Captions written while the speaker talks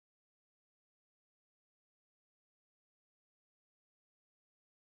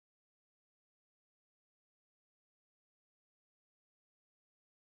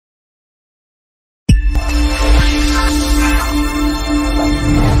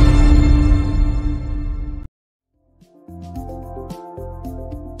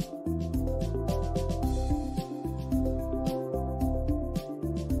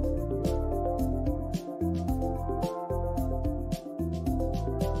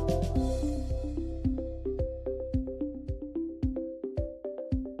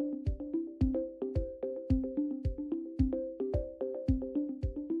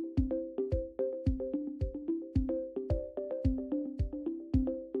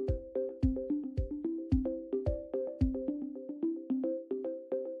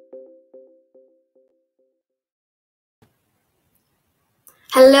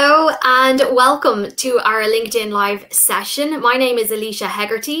Hello and welcome to our LinkedIn Live session. My name is Alicia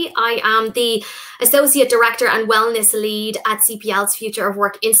Hegarty. I am the Associate Director and Wellness Lead at CPL's Future of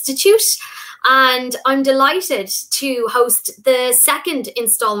Work Institute. And I'm delighted to host the second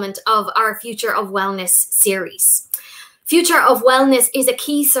installment of our Future of Wellness series. Future of Wellness is a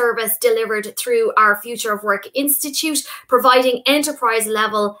key service delivered through our Future of Work Institute, providing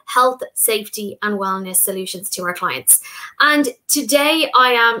enterprise-level health, safety and wellness solutions to our clients. And today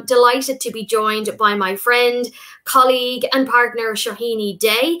I am delighted to be joined by my friend, colleague and partner Shahini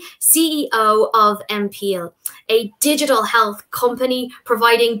Day, CEO of MPEL, a digital health company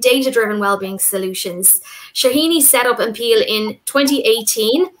providing data-driven wellbeing solutions. Shahini set up MPEL in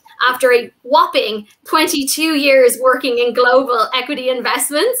 2018 after a whopping 22 years working in global equity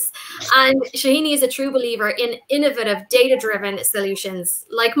investments. And Shahini is a true believer in innovative data-driven solutions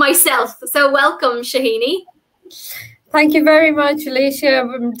like myself. So welcome, Shahini. Thank you very much, Alicia.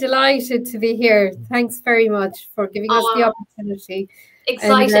 I'm delighted to be here. Thanks very much for giving us the opportunity.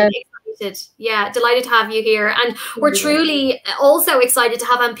 Excited. Yeah, delighted to have you here. And we're truly also excited to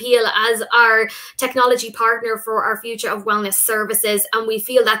have MPEL as our technology partner for our Future of Wellness services. And we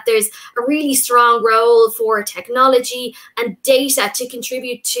feel that there's a really strong role for technology and data to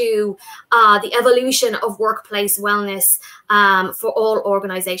contribute to the evolution of workplace wellness for all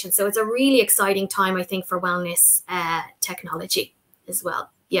organizations. So it's a really exciting time, I think, for wellness technology as well.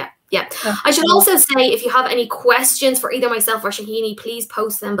 Yeah. I should also say, if you have any questions for either myself or Shahini, please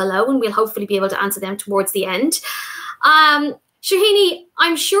post them below and we'll hopefully be able to answer them towards the end. Shahini,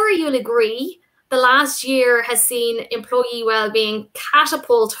 I'm sure you'll agree the last year has seen employee well-being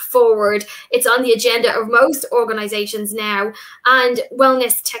catapult forward. It's on the agenda of most organizations now, and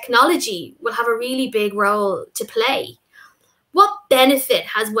wellness technology will have a really big role to play. What benefit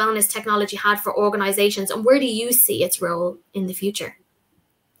has wellness technology had for organizations, and where do you see its role in the future?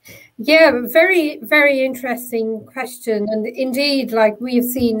 Yeah, very, very interesting question. And indeed, like we have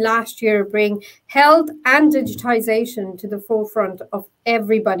seen last year, bring health and digitization to the forefront of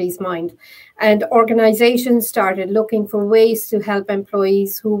everybody's mind. And organizations started looking for ways to help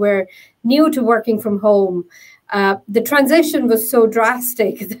employees who were new to working from home. The transition was so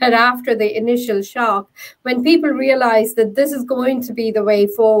drastic that after the initial shock, when people realized that this is going to be the way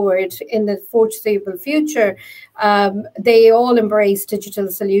forward in the foreseeable future, they all embraced digital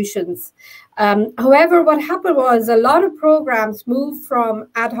solutions. However, what happened was a lot of programs moved from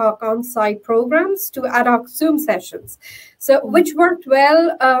ad hoc on-site programs to ad hoc Zoom sessions, so which worked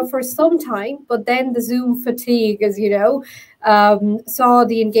well for some time, but then the Zoom fatigue, as you know, saw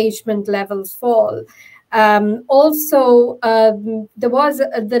the engagement levels fall. Also, there was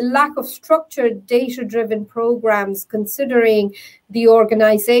the lack of structured data-driven programs considering the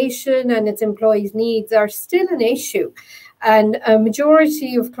organization and its employees' needs are still an issue. And a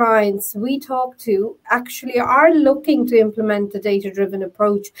majority of clients we talk to actually are looking to implement the data-driven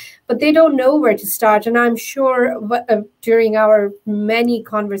approach, but they don't know where to start. And I'm sure during our many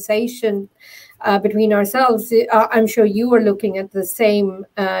conversations between ourselves, I'm sure you are looking at the same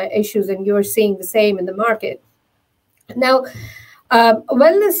issues and you're seeing the same in the market. Now,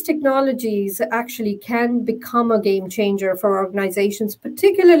 wellness technologies actually can become a game changer for organizations,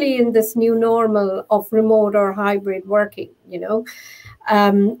 particularly in this new normal of remote or hybrid working, you know.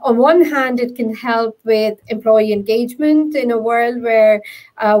 On one hand, it can help with employee engagement in a world where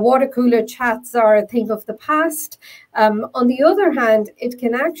water cooler chats are a thing of the past. On the other hand, it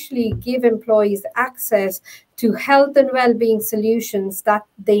can actually give employees access to health and well-being solutions that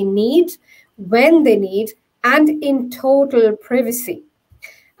they need, when they need, and in total privacy.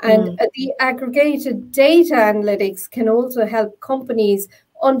 And the aggregated data analytics can also help companies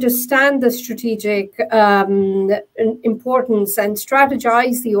understand the strategic importance and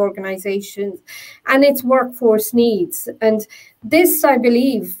strategize the organization and its workforce needs. And this, I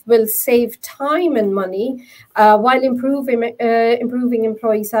believe, will save time and money while improving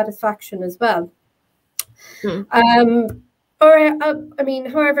employee satisfaction as well.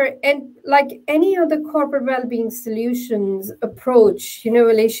 However, and like any other corporate well-being solutions approach, you know,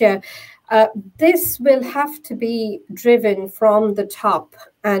 Alicia, this will have to be driven from the top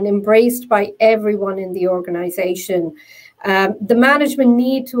and embraced by everyone in the organization. The management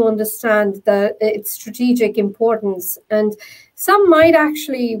need to understand its strategic importance, and some might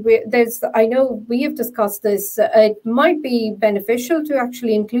actually, I know we have discussed this, it might be beneficial to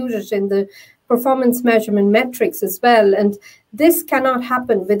actually include it in the performance measurement metrics as well. And this cannot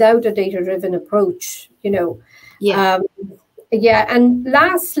happen without a data-driven approach, you know. Yeah. Yeah, and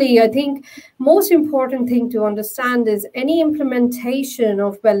lastly, I think most important thing to understand is any implementation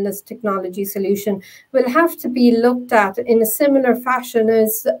of wellness technology solution will have to be looked at in a similar fashion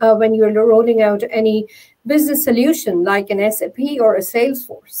as when you're rolling out any business solution like an SAP or a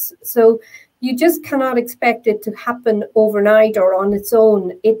Salesforce. So you just cannot expect it to happen overnight or on its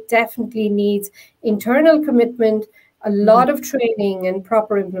own. It definitely needs internal commitment, a lot of training, and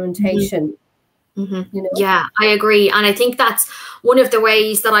proper implementation. You know? Yeah, I agree. And I think that's one of the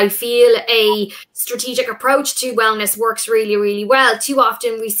ways that I feel a strategic approach to wellness works really, really well. Too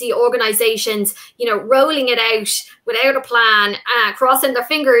often we see organizations, rolling it out without a plan, crossing their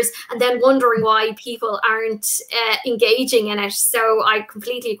fingers, and then wondering why people aren't engaging in it. So I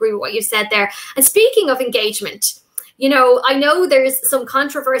completely agree with what you said there. And speaking of engagement, I know there's some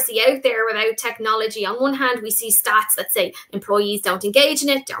controversy out there about technology. On one hand, we see stats that say employees don't engage in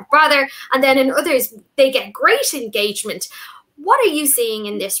it, don't bother. And then in others, they get great engagement. What are you seeing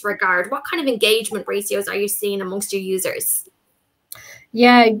in this regard? What kind of engagement ratios are you seeing amongst your users?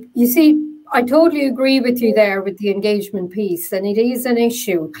 Yeah, you see, I totally agree with you there with the engagement piece, and it is an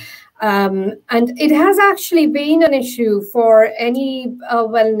issue. And it has actually been an issue for any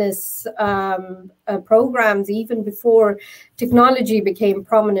wellness programs, even before technology became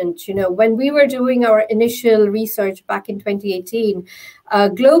prominent. When we were doing our initial research back in 2018,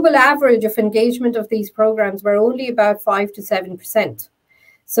 global average of engagement of these programs were only about 5 to 7%.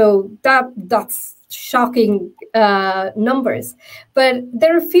 So that's shocking numbers. But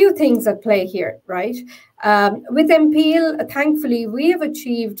there are a few things at play here, right? With MPEL, thankfully, we have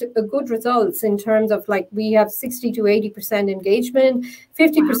achieved good results in terms of we have 60 to 80% engagement,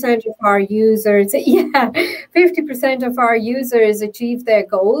 50% of our users, 50% of our users achieve their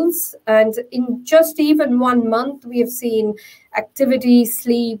goals. And in just even 1 month, we have seen activity,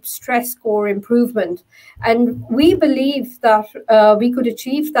 sleep, stress score improvement. And we believe that we could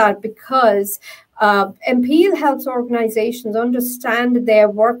achieve that because MPEL helps organizations understand their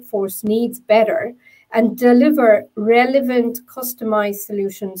workforce needs better and deliver relevant, customized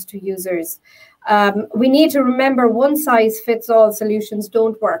solutions to users. We need to remember one-size-fits-all solutions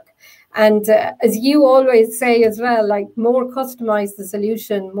don't work. And as you always say as well, more customized the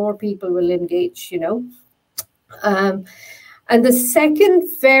solution, more people will engage, And the second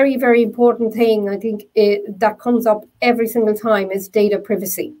very, very important thing, I think, that comes up every single time is data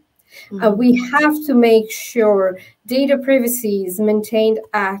privacy. We have to make sure data privacy is maintained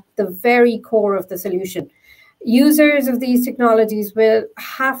at the very core of the solution. Users of these technologies will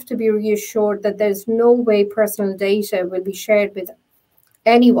have to be reassured that there's no way personal data will be shared with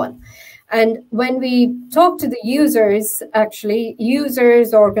anyone. And when we talk to the users,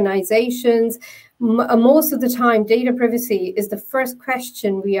 organizations, most of the time, data privacy is the first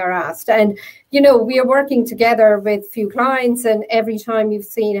question we are asked. And, we are working together with few clients, and every time you've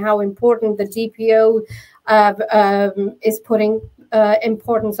seen how important the DPO is putting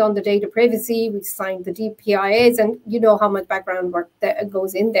importance on the data privacy. We've signed the DPIAs, and you know how much background work that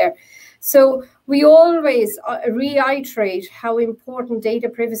goes in there. So we always reiterate how important data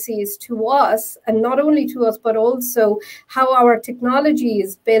privacy is to us, and not only to us, but also how our technology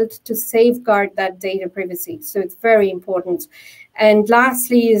is built to safeguard that data privacy. So it's very important. And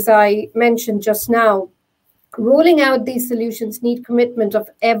lastly, as I mentioned just now, rolling out these solutions need commitment of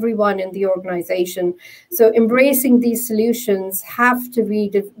everyone in the organization. So embracing these solutions have to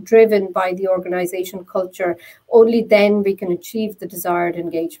be driven by the organization culture. Only then we can achieve the desired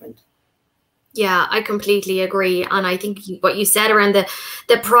engagement. Yeah, I completely agree. And I think what you said around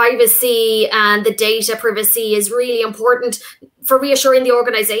the privacy and the data privacy is really important for reassuring the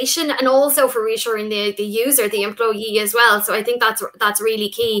organization and also for reassuring the user, the employee as well. So I think that's really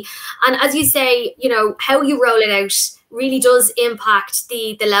key. And as you say, how you roll it out really does impact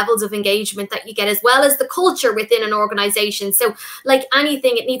the levels of engagement that you get, as well as the culture within an organization. So like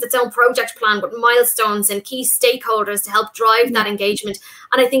anything, it needs its own project plan with milestones and key stakeholders to help drive that engagement.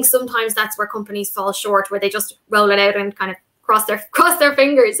 And I think sometimes that's where companies fall short, where they just roll it out and kind of cross their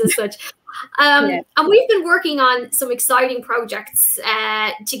fingers as such. And we've been working on some exciting projects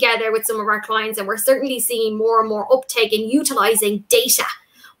together with some of our clients, and we're certainly seeing more and more uptake in utilizing data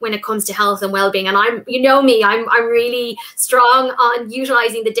when it comes to health and well-being. And I'm really strong on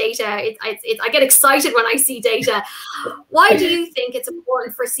utilizing the data. I get excited when I see data. Why do you think it's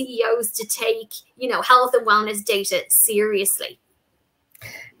important for CEOs to take, health and wellness data seriously?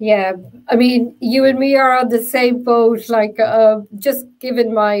 Yeah, I mean, you and me are on the same boat. Like, just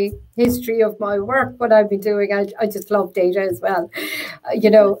given my history of my work, what I've been doing, I just love data as well. We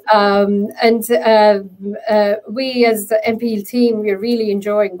as the MPL team, we're really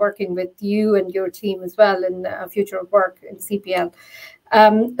enjoying working with you and your team as well in Future of Work in CPL.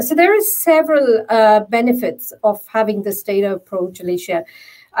 So there are several benefits of having this data approach, Alicia.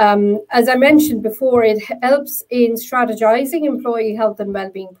 As I mentioned before, it helps in strategizing employee health and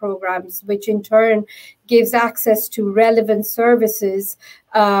well-being programs, which in turn gives access to relevant services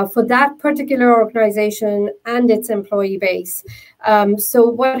for that particular organization and its employee base. So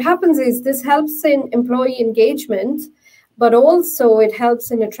what happens is this helps in employee engagement, but also it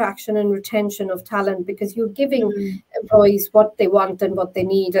helps in attraction and retention of talent because you're giving employees what they want and what they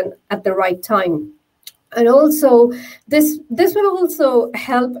need and at the right time. And also, this will also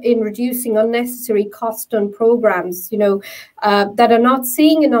help in reducing unnecessary cost on programs, that are not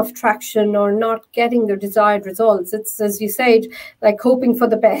seeing enough traction or not getting the desired results. It's, as you said, like hoping for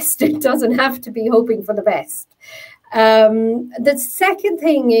the best. It doesn't have to be hoping for the best. The second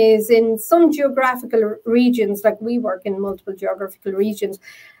thing is in some geographical regions, like we work in multiple geographical regions,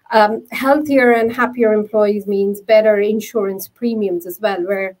 healthier and happier employees means better insurance premiums as well,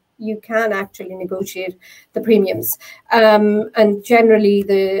 where you can actually negotiate the premiums. And generally,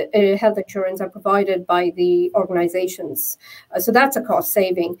 the health insurance are provided by the organizations. So that's a cost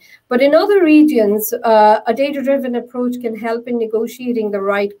saving. But in other regions, a data-driven approach can help in negotiating the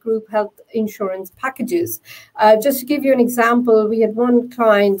right group health insurance packages. Just to give you an example, we had one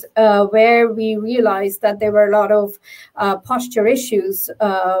client where we realized that there were a lot of posture issues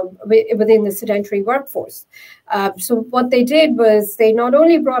within the sedentary workforce. So what they did was they not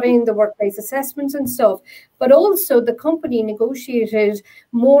only brought in the workplace assessments and stuff, but also the company negotiated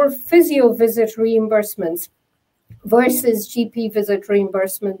more physio visit reimbursements versus GP visit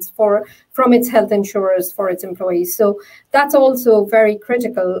reimbursements from its health insurers for its employees. So that's also very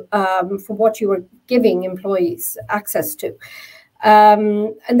critical for what you are giving employees access to.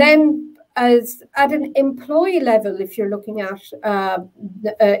 And then as at an employee level, if you're looking at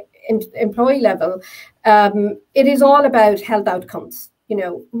employee level, it is all about health outcomes.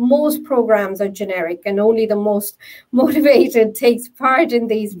 Most programs are generic and only the most motivated takes part in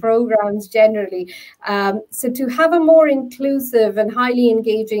these programs generally. So to have a more inclusive and highly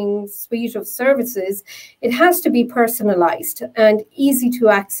engaging suite of services, it has to be personalized and easy to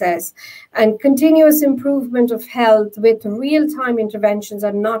access, and continuous improvement of health with real-time interventions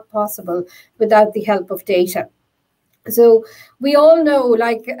are not possible without the help of data. So we all know,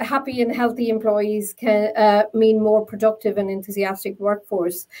 like, happy and healthy employees can mean more productive and enthusiastic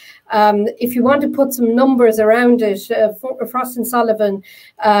workforce. If you want to put some numbers around it, Frost and Sullivan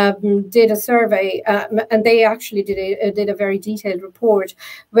did a survey, and they actually did a very detailed report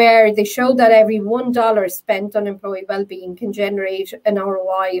where they showed that every $1 spent on employee well-being can generate an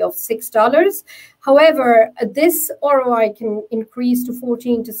ROI of $6. However, this ROI can increase to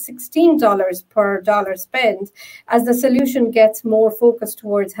 $14 to $16 per dollar spent as the solution gets more focused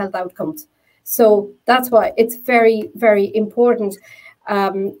towards health outcomes. So that's why it's very, very important.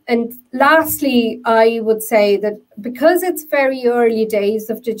 And lastly, I would say that because it's very early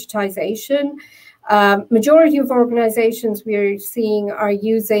days of digitization, majority of organizations we're seeing are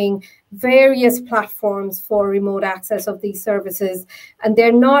using various platforms for remote access of these services, and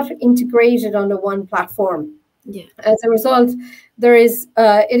they're not integrated onto one platform. Yeah. As a result,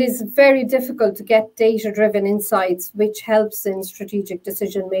 it is very difficult to get data-driven insights, which helps in strategic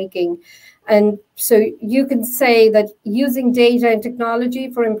decision-making. And so you can say that using data and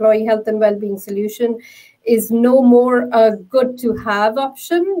technology for employee health and well-being solution is no more a good-to-have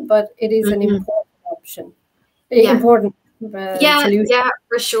option, but it is an important option. Yeah. Important solution. Yeah,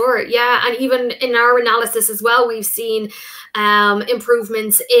 for sure. Yeah, and even in our analysis as well, we've seen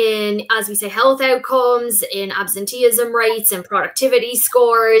improvements in, as we say, health outcomes, in absenteeism rates, and productivity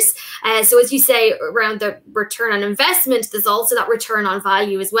scores. So as you say, around the return on investment, there's also that return on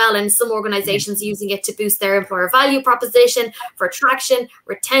value as well. And some organizations using it to boost their employer value proposition for attraction,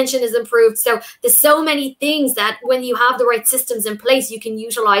 retention is improved. So there's so many things that when you have the right systems in place, you can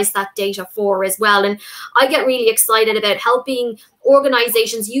utilize that data for as well. And I get really excited about helping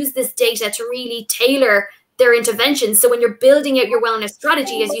organizations use this data to really tailor their interventions. So when you're building out your wellness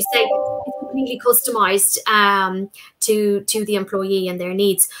strategy, as you say, it's completely customized to the employee and their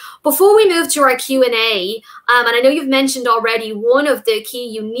needs. Before we move to our Q&A, and I know you've mentioned already, one of the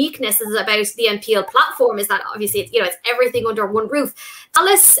key uniquenesses about the MPL platform is that obviously it's everything under one roof. Tell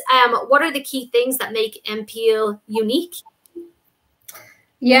us, what are the key things that make MPL unique?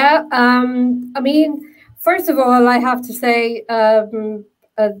 Yeah, I mean, first of all, I have to say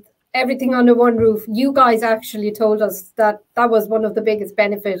everything under one roof. You guys actually told us that was one of the biggest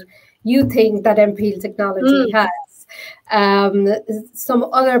benefits you think that MPEL technology has. Some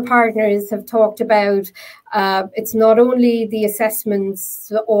other partners have talked about it's not only the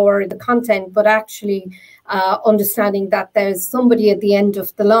assessments or the content, but actually understanding that there's somebody at the end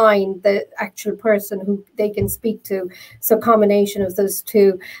of the line, the actual person who they can speak to. So combination of those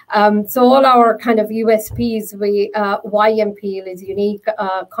two. So all our kind of USPs, why MPEL is unique,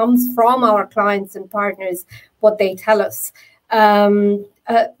 comes from our clients and partners, what they tell us.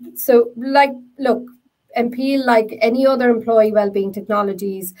 So like, look, MPEL, like any other employee wellbeing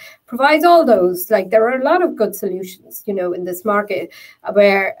technologies, provides all those. Like there are a lot of good solutions, you know, in this market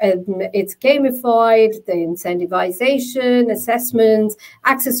where it's gamified, the incentivization, assessments,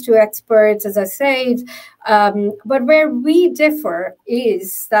 access to experts, as I said. But where we differ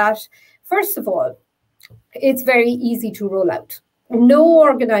is that, first of all, it's very easy to roll out. No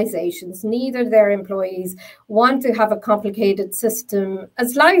organizations, neither their employees, want to have a complicated system,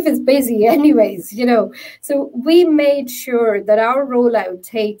 as life is busy anyways, you know. So we made sure that our rollout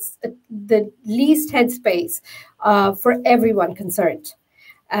takes the least headspace for everyone concerned.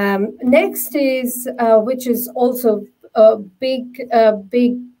 Next is, which is also a big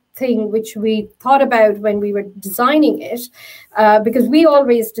thing which we thought about when we were designing it, because we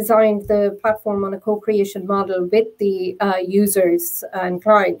always designed the platform on a co-creation model with the users and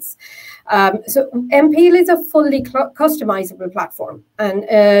clients. So MPEL is a fully customizable platform and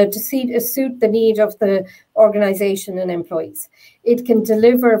to suit the need of the organization and employees. It can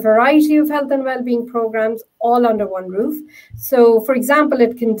deliver a variety of health and well-being programs all under one roof. So, for example,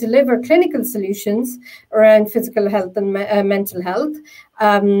 it can deliver clinical solutions around physical health and mental health,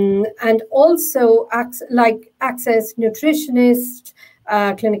 and also access nutritionists,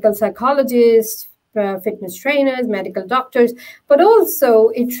 clinical psychologists, fitness trainers, medical doctors, but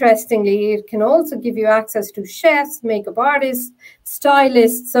also, interestingly, it can also give you access to chefs, makeup artists,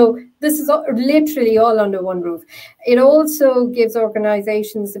 stylists. So this is literally all under one roof. It also gives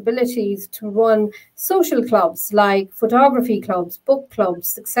organizations abilities to run social clubs like photography clubs, book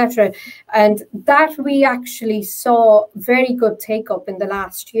clubs, etc. And that we actually saw very good take up in the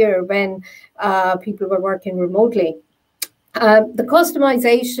last year when people were working remotely. The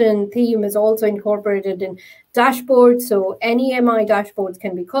customization theme is also incorporated in dashboards. So any MI dashboards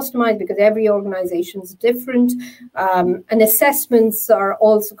can be customized because every organization is different. And assessments are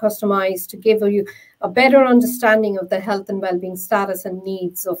also customized to give you a better understanding of the health and well-being status and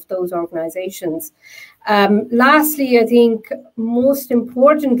needs of those organizations. Lastly, I think most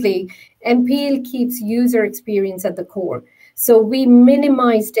importantly, MPEL keeps user experience at the core. So we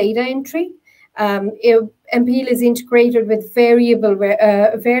minimize data entry. MPEL is integrated with various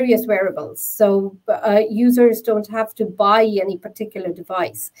wearables, so users don't have to buy any particular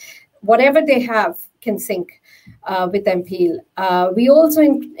device. Whatever they have can sync with MPEL. We also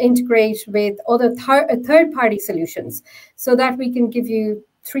integrate with other third-party solutions so that we can give you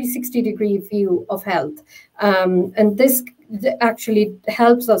 360-degree view of health. And this actually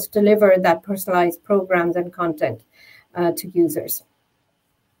helps us deliver that personalized programs and content to users.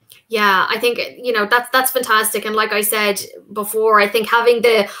 Yeah, I think, you know, that's fantastic. And like I said before, I think having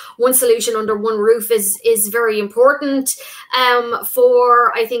the one solution under one roof is very important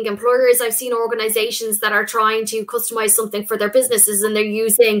for, I think, employers. I've seen organizations that are trying to customize something for their businesses, and they're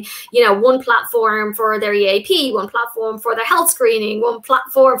using, you know, one platform for their EAP, one platform for their health screening, one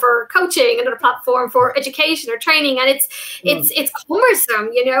platform for coaching, another platform for education or training. And it's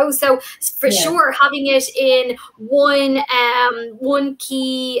cumbersome, you know. So for sure, having it in one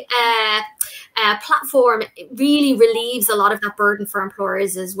key platform really relieves a lot of that burden for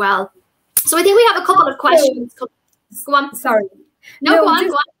employers as well. So I think we have a couple of questions. Go on. Sorry. No, go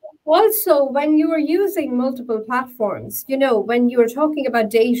on. Also, when you are using multiple platforms, you know, when you are talking about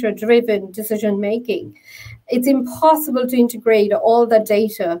data-driven decision-making, it's impossible to integrate all that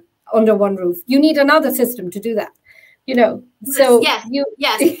data under one roof. You need another system to do that. You know, so you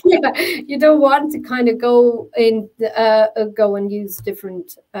don't want to kind of go and use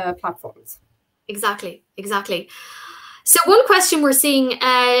different platforms. Exactly. So one question we're seeing,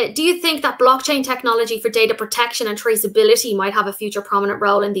 do you think that blockchain technology for data protection and traceability might have a future prominent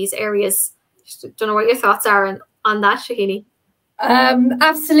role in these areas? Don't know what your thoughts are on that, Shahini.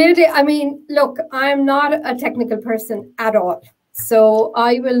 Absolutely. I mean, look, I'm not a technical person at all, so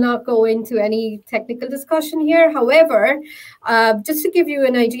I will not go into any technical discussion here. However, just to give you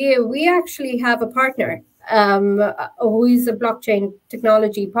an idea, we actually have a partner who is a blockchain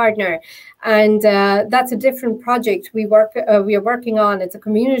technology partner, and that's a different project we are working on. It's a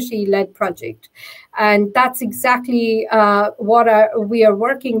community-led project, and that's exactly what we are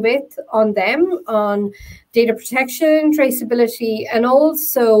working with on them, on data protection, traceability, and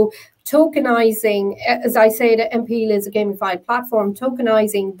also tokenizing. As I say, the MPEL is a gamified platform,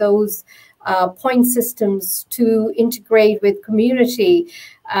 tokenizing those point systems to integrate with community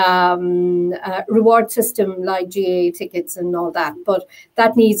reward system like GA tickets and all that. But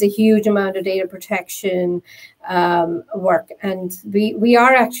that needs a huge amount of data protection work. And we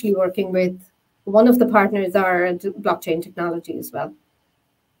are actually working with one of the partners are blockchain technology as well.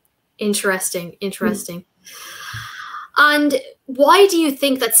 Interesting. And why do you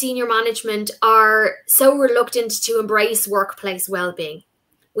think that senior management are so reluctant to embrace workplace well-being?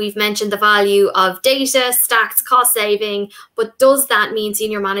 We've mentioned the value of data, stats, cost saving, but does that mean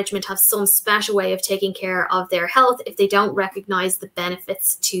senior management have some special way of taking care of their health if they don't recognize the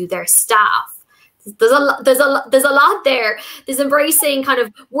benefits to their staff? There's a lot there. There's embracing kind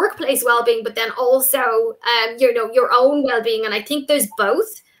of workplace well-being, but then also your own well-being, and I think there's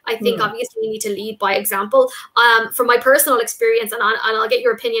both. I think obviously we need to lead by example. From my personal experience, and I'll get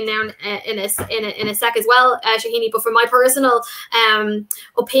your opinion now in a sec as well, Shahini. But from my personal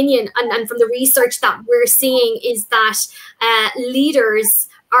opinion, and from the research that we're seeing, is that leaders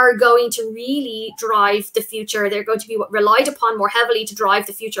are going to really drive the future. They're going to be relied upon more heavily to drive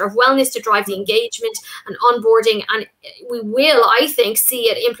the future of wellness, to drive the engagement and onboarding. And we will, I think, see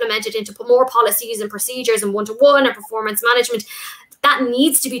it implemented into more policies and procedures and one-to-one and performance management. That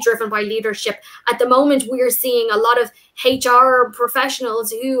needs to be driven by leadership. At the moment, we are seeing a lot of HR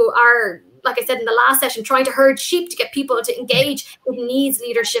professionals who are, like I said in the last session, trying to herd sheep to get people to engage. It needs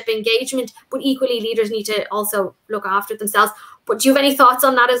leadership engagement, but equally leaders need to also look after themselves. But do you have any thoughts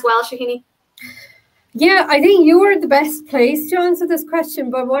on that as well, Shahini? Yeah, I think you are the best place to answer this question.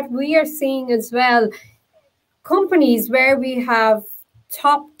 But what we are seeing as well, companies where we have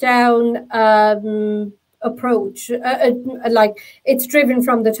top-down approach, like it's driven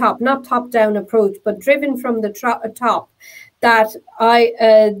from the top, not top-down approach, but driven from the top, that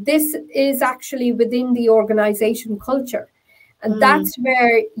this is actually within the organization culture. And that's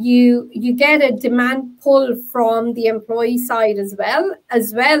where you get a demand pull from the employee side as well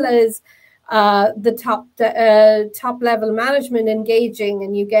as the top level management engaging,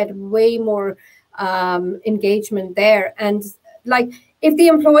 and you get way more engagement there. And like if the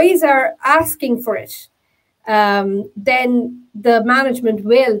employees are asking for it, then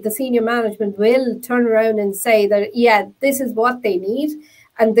the senior management will turn around and say that, yeah, this is what they need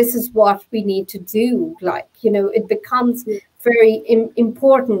and this is what we need to do. Like, it becomes very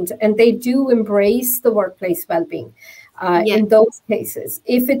important, and they do embrace the workplace well-being in those cases.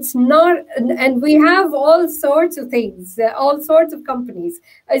 If it's not, and we have all sorts of things, all sorts of companies,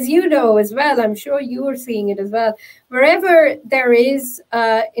 as you know as well, I'm sure you are seeing it as well, wherever there is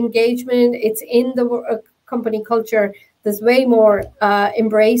engagement, it's in the company culture, there's way more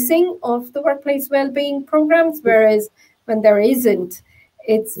embracing of the workplace well-being programs, whereas when there isn't,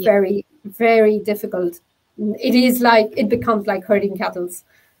 it's very, very difficult. It becomes like herding cattle.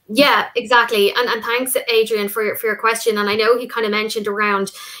 Yeah, exactly. And thanks, Adrian, for your question. And I know you kind of mentioned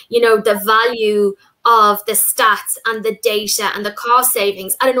around, the value of the stats and the data and the cost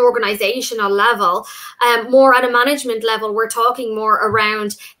savings at an organizational level. More at a management level, we're talking more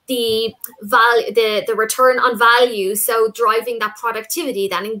around the value, the return on value. So driving that productivity,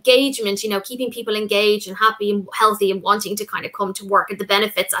 that engagement, keeping people engaged and happy and healthy and wanting to kind of come to work, and the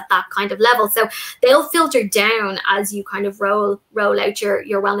benefits at that kind of level. So they'll filter down as you kind of roll out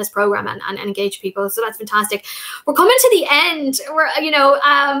your wellness program and engage people. So that's fantastic. We're coming to the end.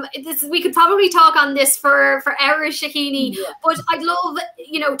 We could probably talk on this for hours, Shahini, but I'd love,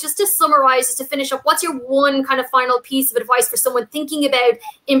 just to summarize, just to finish up, what's your one kind of final piece of advice for someone thinking about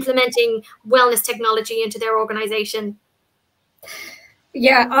implementing wellness technology into their organization?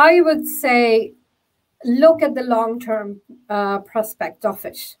 Yeah, I would say look at the long-term prospect of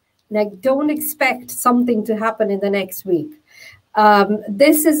it. Like, don't expect something to happen in the next week.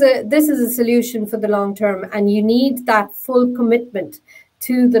 This is a solution for the long term, and you need that full commitment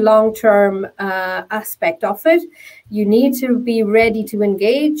to the long-term aspect of it. You need to be ready to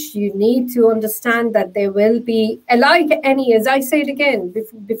engage. You need to understand that there will be, like any, as I said again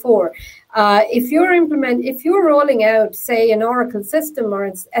before, if you're rolling out, say, an Oracle system or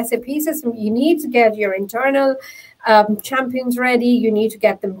an SAP system, you need to get your internal champions ready. You need to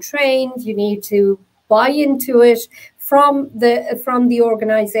get them trained. You need to buy into it from the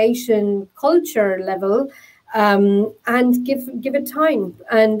organization culture level. And give it time,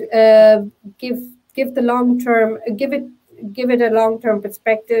 and give give the long term, give it a long term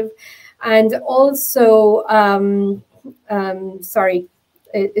perspective, and also sorry,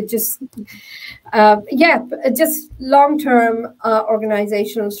 it just just long term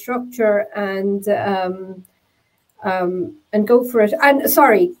organizational structure, and go for it. And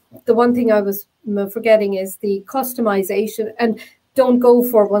sorry, the one thing I was forgetting is the customization, and don't go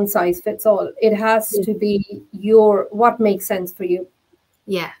for one size fits all. It has to be what makes sense for you.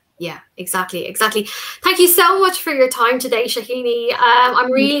 Yeah, exactly. Thank you so much for your time today, Shahini. I'm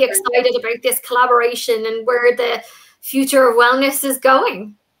really excited about this collaboration and where the future of wellness is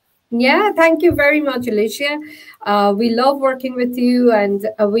going. Yeah, thank you very much, Alicia. We love working with you, and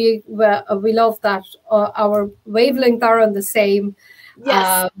we love that our wavelength are on the same.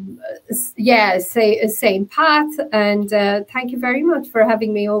 Yes. Same path. And thank you very much for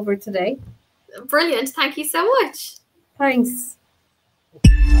having me over today. Brilliant. Thank you so much. Thanks.